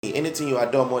anything you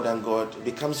adore more than God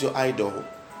becomes your idol.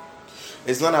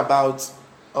 It's not about,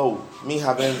 me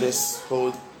having this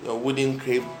whole wooden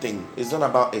crave thing. It's not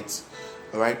about it.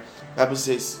 All right. Bible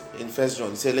says in 1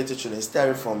 John, it says, "Little children, stay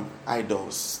away from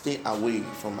idols. Stay away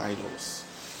from idols."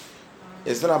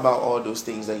 It's not about all those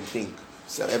things that you think.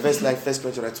 So a verse like 1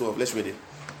 Corinthians 12. Let's read it.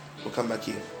 We'll come back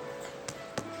here.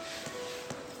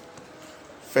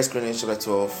 1 Corinthians chapter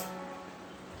 12.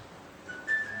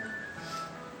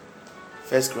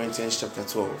 1 Corinthians chapter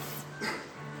 12.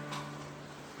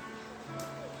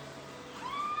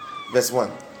 Verse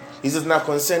 1. He says, "Now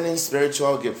concerning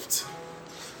spiritual gifts,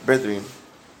 brethren,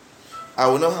 I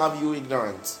will not have you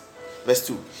ignorant." Verse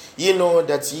 2. "Ye know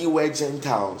that ye were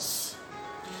Gentiles."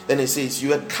 Then it says,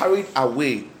 "You were carried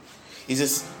away." He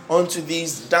says, "unto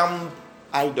these damned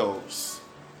idols."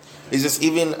 He says,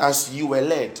 "even as you were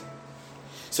led."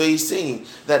 So he's saying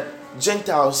that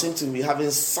Gentiles seem to be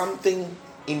having something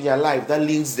in their life that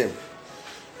leads them,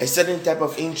 a certain type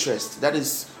of interest that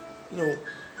is,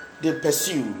 they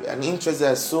pursue, an interest they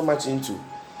are so much into,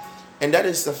 and that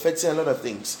is affecting a lot of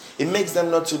things. It makes them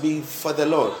not to be for the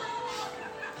Lord.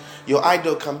 Your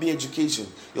idol can be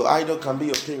education. Your idol can be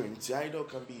your parents. Your idol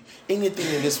can be anything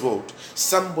in this world.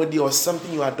 Somebody or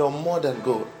something you adore more than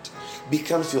God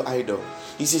becomes your idol.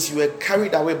 He says you were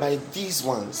carried away by these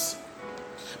ones.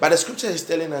 But the scripture is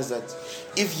telling us that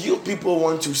if you people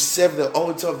want to serve the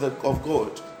altar of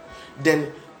God,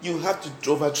 then you have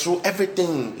to overthrow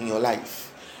everything in your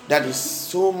life. That is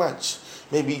so much.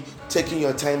 Maybe taking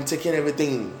your time, taking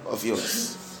everything of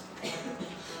yours,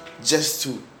 just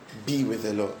to be with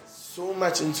the Lord. So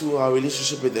much into our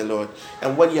relationship with the Lord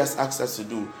and what He has asked us to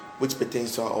do, which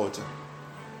pertains to our altar.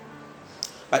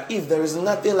 But if there is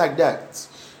nothing like that,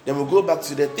 then we'll go back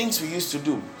to the things we used to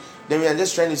do. Then we are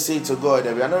just trying to say to God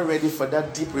that we are not ready for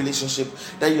that deep relationship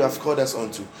that you have called us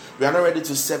onto. We are not ready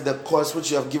to serve the cause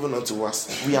which you have given unto us.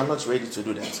 We are not ready to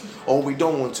do that, or we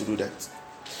don't want to do that.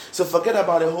 So forget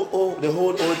about the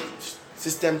whole old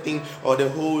system thing, or the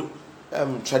whole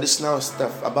traditional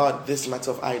stuff about this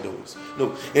matter of idols.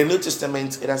 No, in the New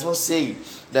Testament, it does not say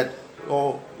that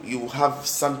you have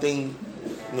something,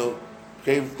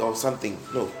 craved or something.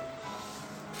 No,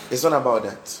 it's not about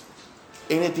that.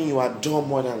 Anything you adore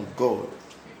more than God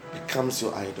becomes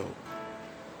your idol.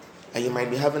 And you might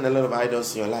be having a lot of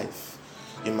idols in your life.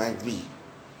 You might be.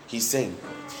 He's saying,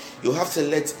 you have to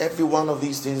let every one of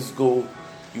these things go.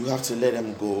 You have to let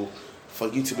them go for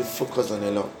you to be focused on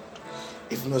the Lord.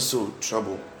 If not so,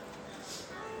 trouble.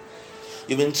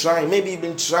 You've been trying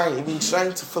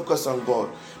to focus on God.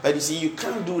 But you see, you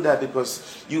can't do that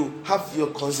because you have your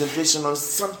concentration on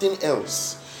something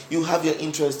else. You have your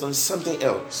interest on something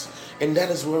else. And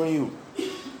that is worrying you.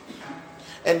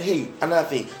 And hey, another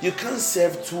thing, you can't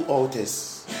serve two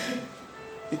altars.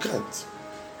 You can't.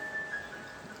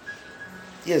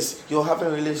 Yes, you're having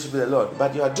a relationship with the Lord,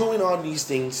 but you are doing all these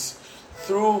things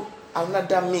through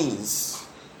another means.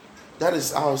 That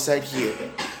is outside here.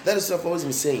 That is what I've always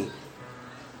been saying.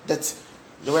 That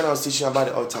when I was teaching about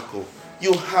the altar call,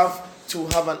 you have to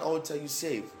have an altar you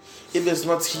serve. If it's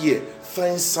not here,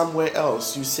 find somewhere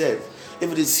else you serve.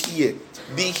 If it is here,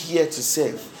 be here to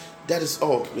serve. That is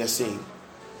all we are saying.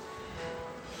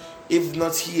 If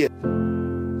not here,